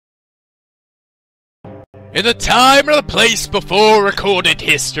In a time or a place before recorded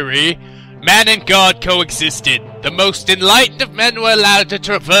history, man and God coexisted. The most enlightened of men were allowed to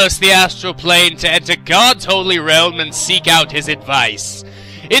traverse the astral plane to enter God's holy realm and seek out his advice.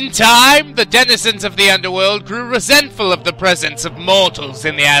 In time, the denizens of the underworld grew resentful of the presence of mortals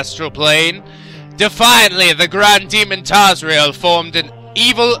in the astral plane. Defiantly, the Grand Demon Tazrael formed an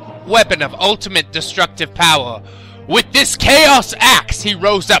evil weapon of ultimate destructive power. With this chaos axe, he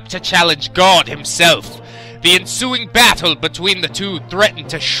rose up to challenge God himself. The ensuing battle between the two threatened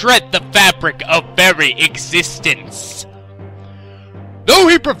to shred the fabric of very existence. Though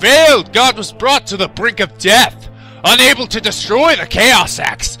he prevailed, God was brought to the brink of death. Unable to destroy the Chaos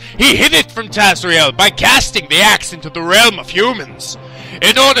Axe, he hid it from Tazrael by casting the axe into the realm of humans.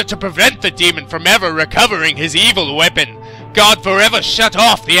 In order to prevent the demon from ever recovering his evil weapon, God forever shut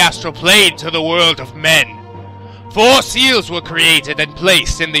off the astral plane to the world of men. 4 seals were created and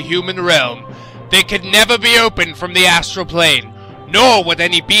placed in the human realm. They could never be opened from the astral plane, nor would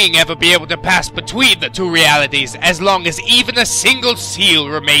any being ever be able to pass between the two realities as long as even a single seal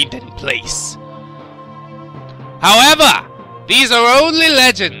remained in place. However, these are only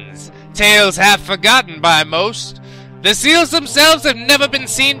legends, tales half forgotten by most. The seals themselves have never been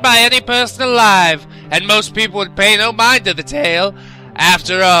seen by any person alive, and most people would pay no mind to the tale.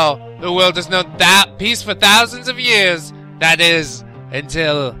 After all, the world has known peace for thousands of years, that is,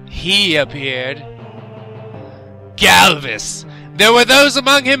 until he appeared. Galvis. There were those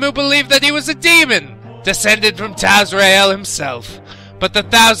among him who believed that he was a demon, descended from Tazrael himself. But the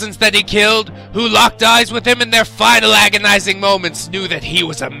thousands that he killed, who locked eyes with him in their final agonizing moments, knew that he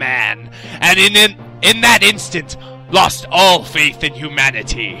was a man, and in that instant, lost all faith in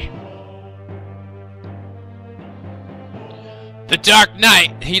humanity. The Dark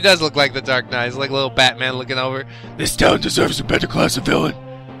Knight. He does look like the Dark Knight. He's like a little Batman looking over. This town deserves a better class of villain.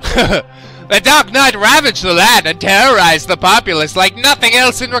 The Dark Knight ravaged the land and terrorized the populace like nothing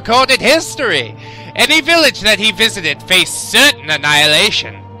else in recorded history. Any village that he visited faced certain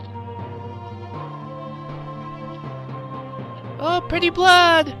annihilation. Oh, pretty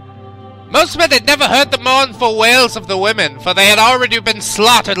blood. Most men had never heard the mournful wails of the women, for they had already been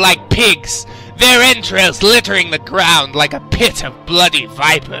slaughtered like pigs, their entrails littering the ground like a pit of bloody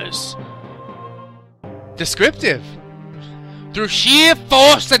vipers. Descriptive. Through sheer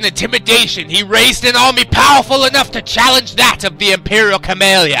force and intimidation, he raised an army powerful enough to challenge that of the Imperial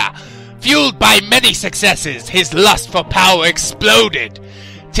Camellia. Fueled by many successes, his lust for power exploded.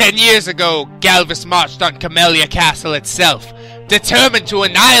 10 years ago, Galvis marched on Camellia Castle itself, determined to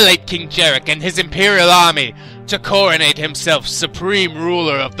annihilate King Jarek and his Imperial army, to coronate himself supreme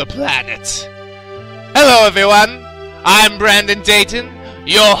ruler of the planet. Hello everyone, I'm Brandon Dayton,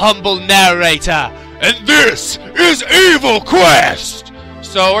 your humble narrator, and this is Evil Quest!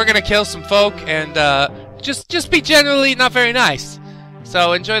 So we're gonna kill some folk and just be generally not very nice.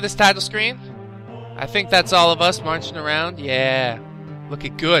 So enjoy this title screen. I think that's all of us marching around. Yeah,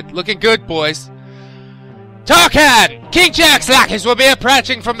 looking good boys. Tarkan! King Jarek's lackeys will be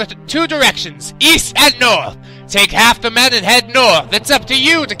approaching from the 2 directions, east and north. Take half the men and head north. It's up to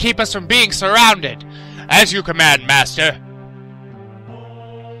you to keep us from being surrounded. As you command, Master.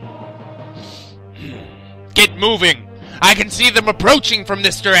 Get moving. I can see them approaching from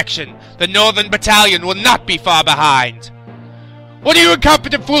this direction. The Northern Battalion will not be far behind. What are you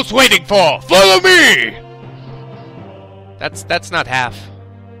incompetent fools waiting for? Follow me! That's not half.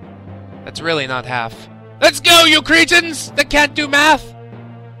 That's really not half. Let's go, you cretins that can't do math!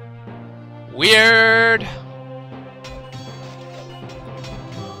 Weird.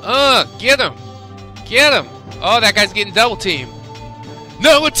 Get him! Get him! Oh, that guy's getting double teamed.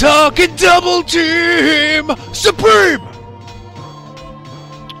 Now we're talking double team! Supreme!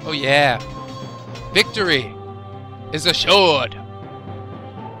 Oh yeah. Victory is assured.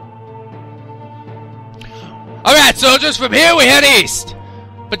 Alright, soldiers, from here we head east.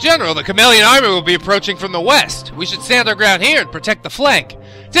 But General, the Chameleon army will be approaching from the west. We should stand our ground here and protect the flank.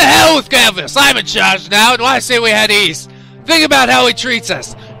 To hell with Galvis! I'm in charge now, and why say we head east? Think about how he treats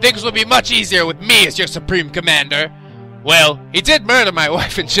us. Things will be much easier with me as your supreme commander. Well, he did murder my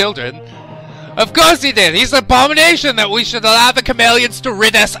wife and children. Of course he did. He's an abomination that we should allow the chameleons to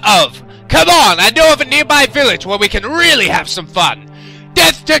rid us of. Come on, I know of a nearby village where we can really have some fun.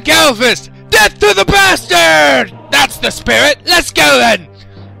 Death to Galvis! Death to the bastard! That's the spirit. Let's go then.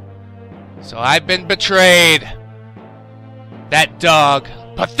 So I've been betrayed. That dog.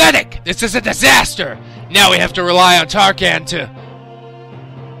 Pathetic! This is a disaster! Now we have to rely on Tarkan to...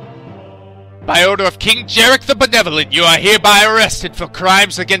 By order of King Jarek the Benevolent, you are hereby arrested for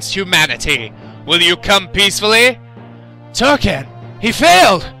crimes against humanity. Will you come peacefully? Tarkan! He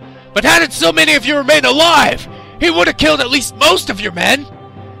failed! But hadn't so many of you remained alive, he would have killed at least most of your men.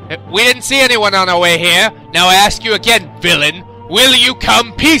 We didn't see anyone on our way here. Now I ask you again, villain, will you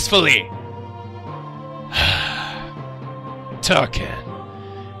come peacefully? Tarkin.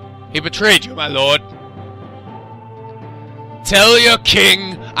 He betrayed you, my lord. Tell your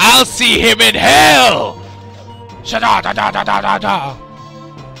king I'll see him in hell! Shada-da-da-da-da-da-da!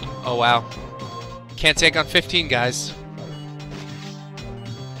 Oh, wow. Can't take on 15 guys.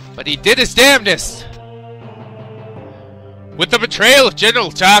 But he did his damnedest! With the betrayal of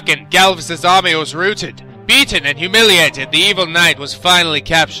General Tarkin, Galvus' army was routed. Beaten and humiliated, the evil knight was finally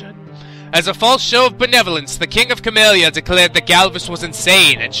captured. As a false show of benevolence, the King of Camellia declared that Galvus was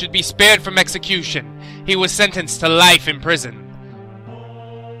insane and should be spared from execution. He was sentenced to life in prison.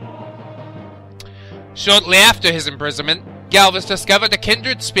 Shortly after his imprisonment, Galvus discovered a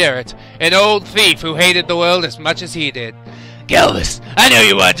kindred spirit, an old thief who hated the world as much as he did. Galvus, I know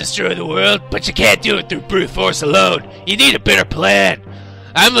you want to destroy the world, but you can't do it through brute force alone. You need a better plan.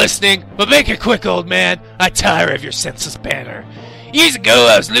 I'm listening, but make it quick, old man. I tire of your senseless banter. Years ago,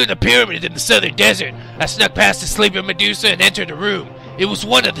 I was looting a pyramid in the southern desert. I snuck past a sleeping Medusa and entered a room. It was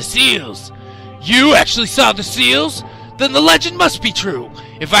one of the seals. You actually saw the seals? Then the legend must be true.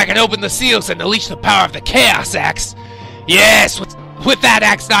 If I can open the seals and unleash the power of the Chaos Axe. Yes, with that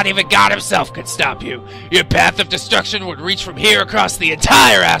axe, not even God himself could stop you. Your path of destruction would reach from here across the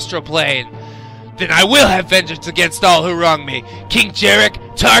entire astral plane. Then I will have vengeance against all who wrong me. King Jarek,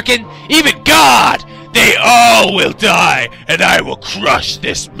 Tarkin, even God! They all will die, and I will crush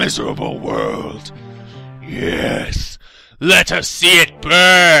this miserable world. Yes, let us see it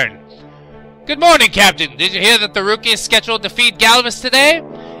burn. Good morning, Captain. Did you hear that the rookie is scheduled to defeat Galvus today?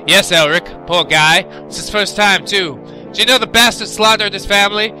 Yes, Elric. Poor guy. It's his first time, too. Do you know the bastard slaughtered his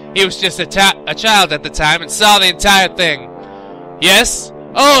family? He was just a child at the time and saw the entire thing. Yes?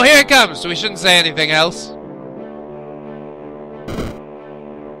 Oh, here it comes. We shouldn't say anything else.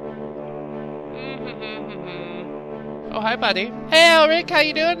 Oh, hi, buddy. Hey, Elric, how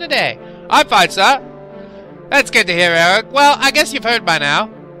you doing today? I'm fine, sir. That's good to hear, Eric. Well, I guess you've heard by now.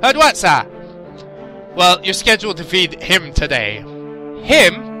 Heard what, sir? Well, you're scheduled to feed him today.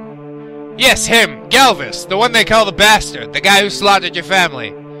 Him? Yes, him. Galvus, the one they call the bastard, the guy who slaughtered your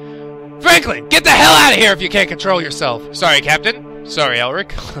family. Franklin, get the hell out of here if you can't control yourself. Sorry, Captain. Sorry,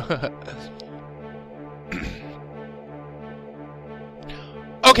 Elric.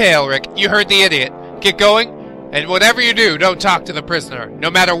 Okay, Elric, you heard the idiot. Get going. And whatever you do, don't talk to the prisoner, no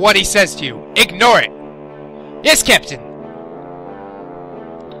matter what he says to you. Ignore it. Yes, Captain.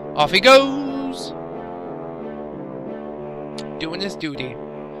 Off he goes. Doing his duty.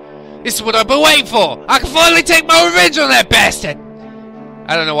 This is what I've been waiting for. I can finally take my revenge on that bastard.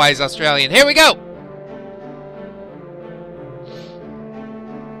 I don't know why he's Australian. Here we go.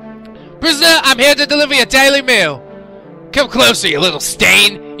 Prisoner, I'm here to deliver your daily meal. Come closer, you little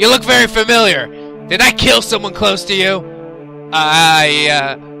stain. You look very familiar. Did I kill someone close to you?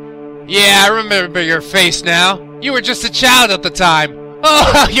 Yeah, I remember your face now. You were just a child at the time.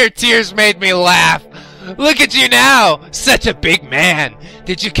 Oh, your tears made me laugh. Look at you now, such a big man.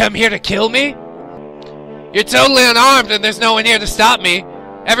 Did you come here to kill me? You're totally unarmed and there's no one here to stop me.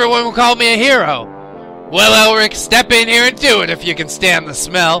 Everyone will call me a hero. Well, Elric, step in here and do it if you can stand the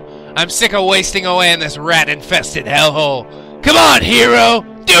smell. I'm sick of wasting away in this rat-infested hellhole. Come on, hero,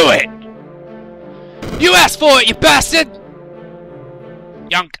 do it! You asked for it, you bastard!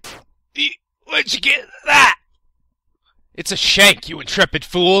 Yunk. Where'd you get that? It's a shank, you intrepid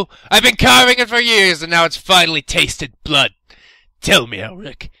fool. I've been carving it for years, and now it's finally tasted blood. Tell me,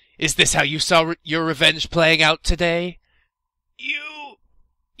 Elric, is this how you saw your revenge playing out today?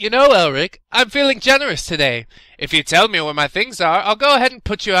 You know, Elric, I'm feeling generous today. If you tell me where my things are, I'll go ahead and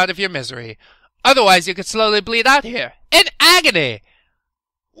put you out of your misery. Otherwise, you could slowly bleed out here. In agony!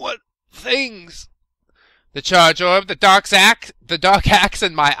 What things? The charge orb, the dark axe,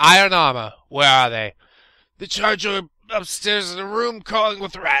 and my iron armor. Where are they? The charge orb upstairs in the room crawling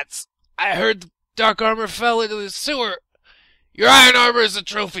with rats. I heard the dark armor fell into the sewer. Your iron armor is a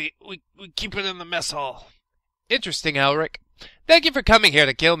trophy. We keep it in the mess hall. Interesting, Elric. Thank you for coming here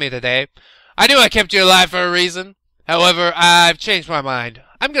to kill me today. I knew I kept you alive for a reason. However, I've changed my mind.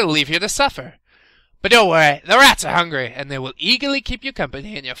 I'm going to leave here to suffer. But don't worry, the rats are hungry, and they will eagerly keep you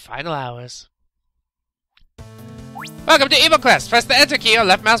company in your final hours. Welcome to Evil Quest. Press the Enter key or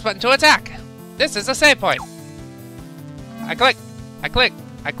left mouse button to attack. This is a save point. I click.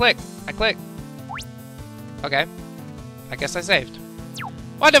 Okay. I guess I saved.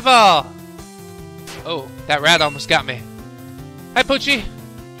 Wonderful! Oh, that rat almost got me. Hi, Poochie.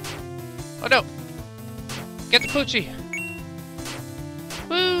 Oh no. Get the Poochie.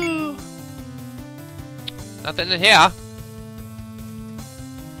 Woo! Nothing in here.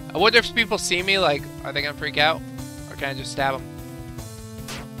 I wonder if people see me, like, are they gonna freak out? Or can I just stab them?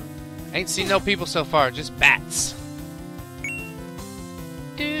 I ain't seen no people so far, just bats.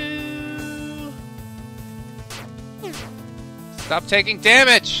 Stop taking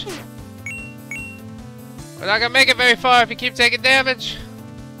damage! We're not gonna make it very far if you keep taking damage.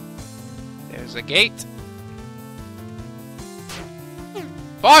 There's a gate.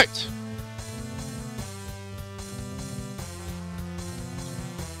 Fart!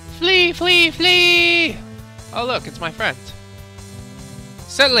 Flee, flee, flee! Oh look, it's my friend.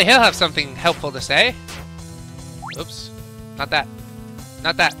 Certainly he'll have something helpful to say. Oops. Not that.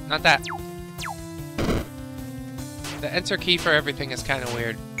 Not that. Not that. The enter key for everything is kind of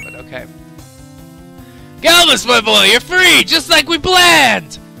weird, but okay. Galvus, my boy, you're free, just like we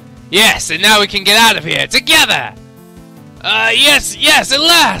planned! Yes, and now we can get out of here, together! Yes, at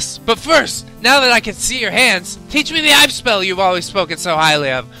last! But first, now that I can see your hands, teach me the Ive spell you've always spoken so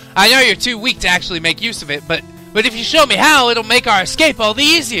highly of. I know you're too weak to actually make use of it, but if you show me how, it'll make our escape all the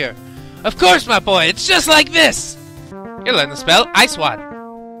easier. Of course, my boy, it's just like this! You learn the spell, Ice Wad.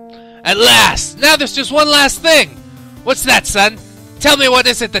 At last! Now there's just one last thing! What's that, son? Tell me what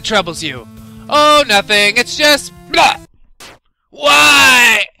is it that troubles you? Oh, nothing, it's just... Blah!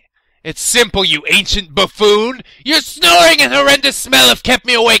 Why? It's simple, you ancient buffoon! Your snoring and horrendous smell have kept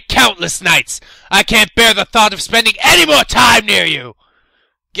me awake countless nights! I can't bear the thought of spending any more time near you!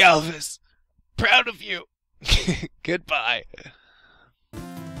 Galvus, proud of you. Goodbye.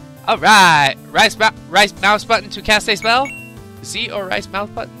 Alright, right mouse button to cast a spell? Z or right mouse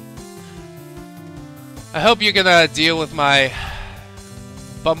button? I hope you're gonna deal with my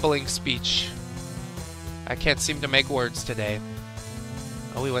bumbling speech. I can't seem to make words today.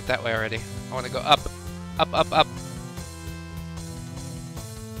 Oh, we went that way already. I want to go up. Up, up, up.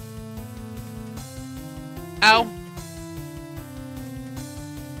 Ow!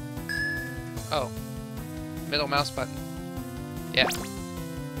 Oh. Middle mouse button. Yeah.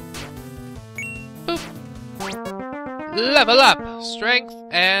 Boop! Level up! Strength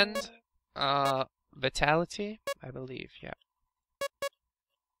and... vitality? I believe, yeah.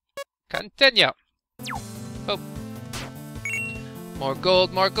 Continue! Boop. More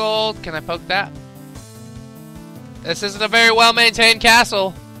gold, more gold. Can I poke that? This isn't a very well-maintained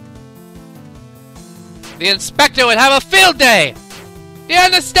castle. The inspector would have a field day! Do you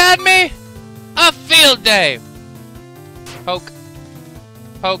understand me? A field day! Poke.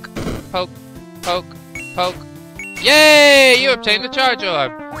 Poke. Poke. Poke. Poke. Yay! You obtained the charge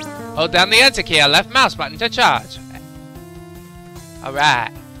orb. Hold down the enter key, left mouse button to charge.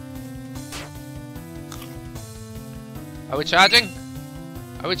 Alright. Are we charging?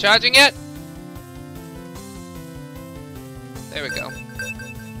 Are we charging yet? There we go.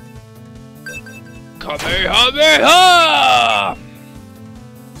 Kamehameha!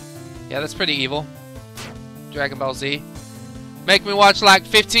 Yeah, that's pretty evil. Dragon Ball Z. Make me watch like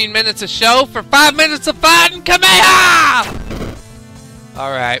 15 minutes of show for 5 minutes of fighting? Kameha!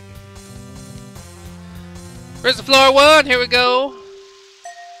 Alright. Prison floor 1, here we go.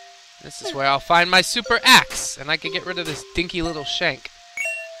 This is where I'll find my super axe, and I can get rid of this dinky little shank.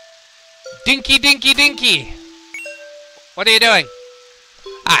 Dinky, dinky, dinky! What are you doing?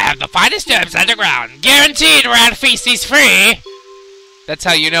 I have the finest herbs underground. Guaranteed rat feces free! That's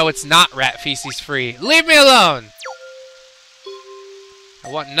how you know it's not rat feces free. Leave me alone! I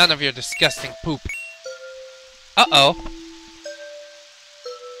want none of your disgusting poop. Uh-oh.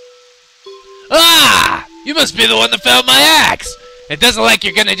 Ah! You must be the one that found my axe! It doesn't like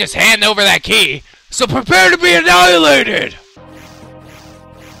you're gonna just hand over that key, so prepare to be annihilated!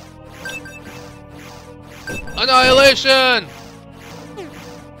 Annihilation!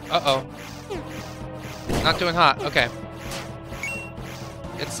 Uh-oh. Not doing hot, okay.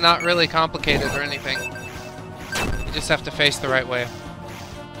 It's not really complicated or anything. You just have to face the right way.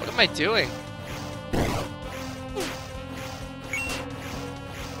 What am I doing?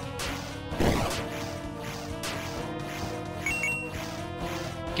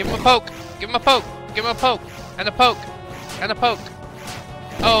 Give him a poke! Give him a poke! Give him a poke! And a poke! And a poke!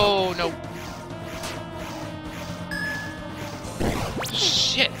 Oh, no.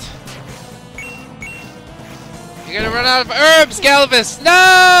 Shit! You're gonna run out of herbs, Galvus!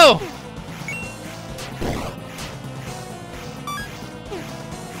 No!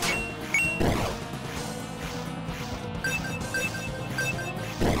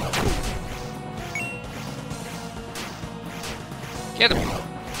 Get him!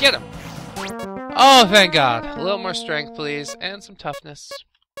 Get him! Oh, thank God. A little more strength, please. And some toughness.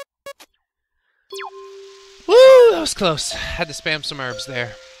 Woo! That was close. Had to spam some herbs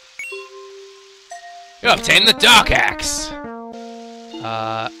there. You obtain the Dark Axe.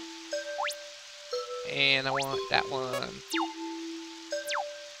 And I want that one.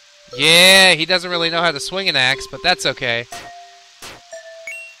 Yeah, he doesn't really know how to swing an axe, but that's okay.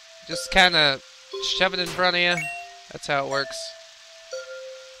 Just kind of shove it in front of you. That's how it works.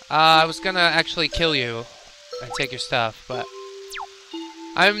 I was gonna actually kill you and take your stuff, but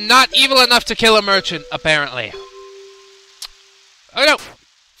I'm not evil enough to kill a merchant, apparently. Oh no!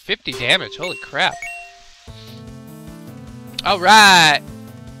 50 damage, holy crap. Alright!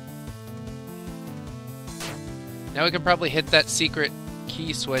 Now we can probably hit that secret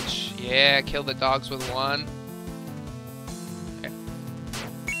key switch. Yeah, kill the dogs with one. Okay.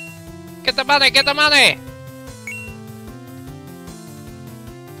 Get the money! Get the money!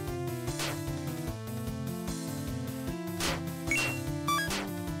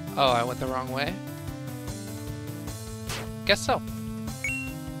 Oh, I went the wrong way? Guess so.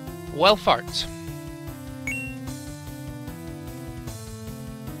 Well, fart.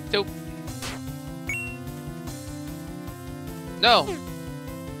 Dope. No!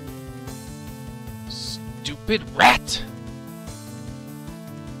 Stupid rat!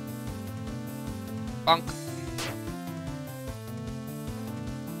 Bonk.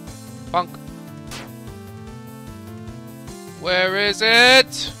 Bonk. Where is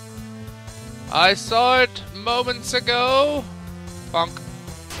it? I saw it moments ago. Bonk.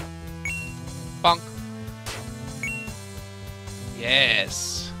 Bonk.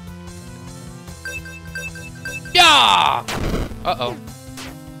 Yes. Yeah! Uh-oh.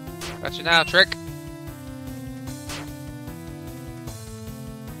 Got you now, trick.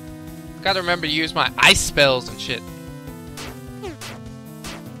 Gotta remember to use my ice spells and shit.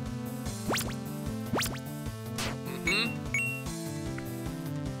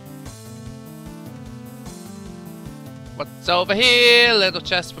 What's over here? Little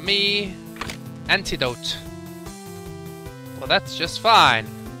chest for me. Antidote. Well, that's just fine.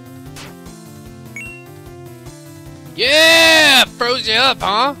 Yeah! Froze you up,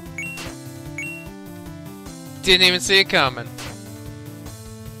 huh? Didn't even see it coming.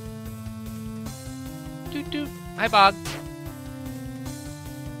 Doot doot. Hi, Bog.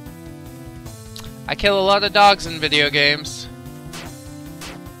 I kill a lot of dogs in video games.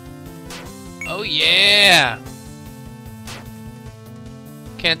 Oh, yeah!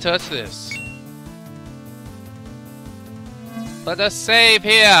 Can't touch this. Let us save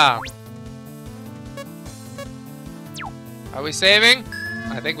here. Are we saving?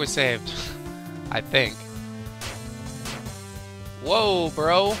 I think we saved. I think. Whoa,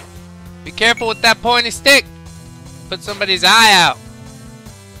 bro. Be careful with that pointy stick. Put somebody's eye out.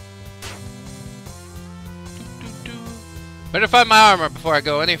 Better find my armor before I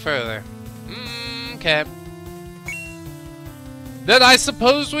go any further. Okay. Then I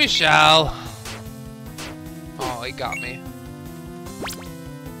suppose we shall. Oh, he got me.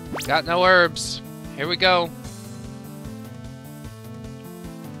 Got no herbs. Here we go.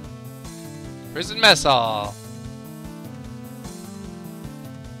 Prison mess hall.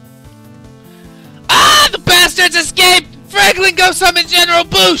 Ah! The bastards escaped! Franklin, go summon General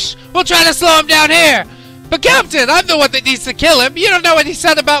Bush! We'll try to slow him down here! But Captain, I'm the one that needs to kill him! You don't know what he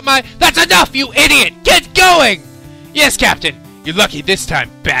said about my— That's enough, you idiot! Get going! Yes, Captain! You're lucky this time,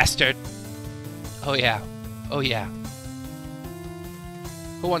 bastard! Oh yeah. Oh yeah.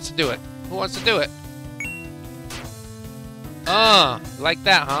 Who wants to do it? Who wants to do it? Like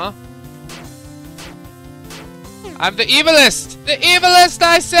that, huh? I'm the evilest! The evilest,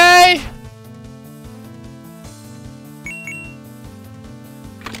 I say!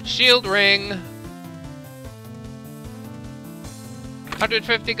 Shield ring.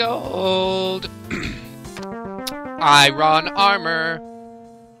 150 gold. Iron armor.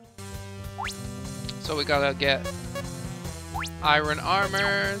 So we gotta get iron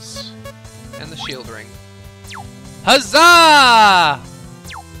armors and the shield ring. Huzzah!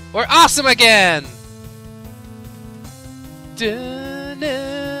 We're awesome again! Don't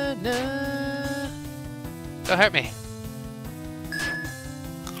hurt me.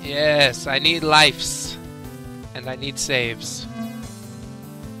 Yes, I need lives. And I need saves.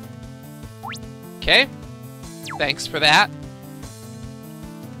 Okay. Thanks for that.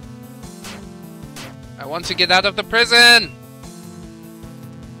 I want to get out of the prison!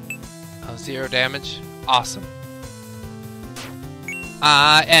 Oh, 0 damage. Awesome.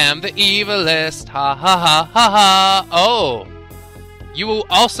 I am the evilest. Ha ha ha ha ha. Oh. You will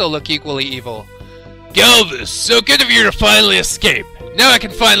also look equally evil. Galvis, so good of you to finally escape. Now I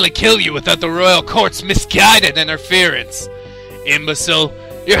can finally kill you without the royal court's misguided interference. Imbecile,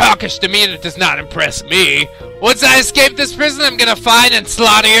 Your hawkish demeanor does not impress me. Once I escape this prison, I'm gonna find and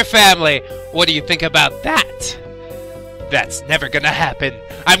slaughter your family. What do you think about that? That's never gonna happen.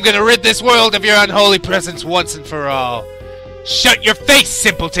 I'm gonna rid this world of your unholy presence once and for all. Shut your face,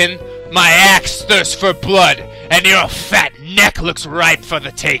 simpleton! My axe thirsts for blood, and your fat neck looks ripe for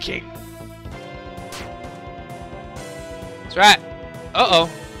the taking. That's right. Uh-oh.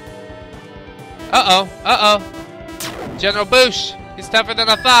 Uh-oh. Uh-oh. General Boosh. He's tougher than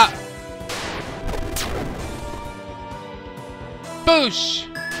I thought. Boosh!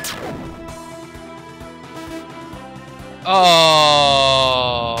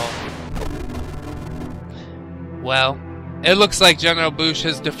 Oh. Well, it looks like General Boosh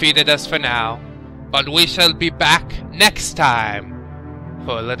has defeated us for now. But we shall be back next time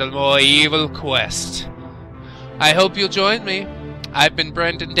for a little more evil quest. I hope you'll join me. I've been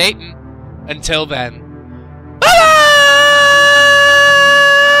Brendan Dayton. Until then.